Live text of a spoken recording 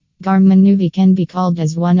Garmin Nuvi can be called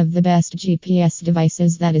as one of the best GPS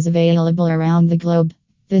devices that is available around the globe.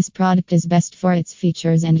 This product is best for its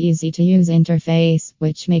features and easy to use interface,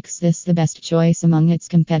 which makes this the best choice among its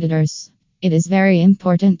competitors. It is very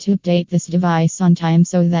important to update this device on time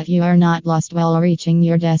so that you are not lost while reaching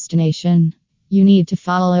your destination. You need to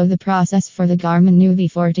follow the process for the Garmin Nuvi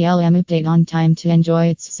 40LM update on time to enjoy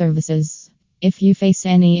its services. If you face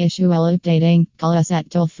any issue while updating, call us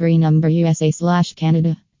at toll-free number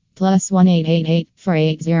USA/Canada +1 888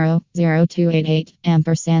 480 0288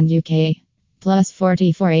 &UK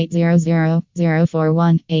 +44 800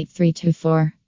 041 8324.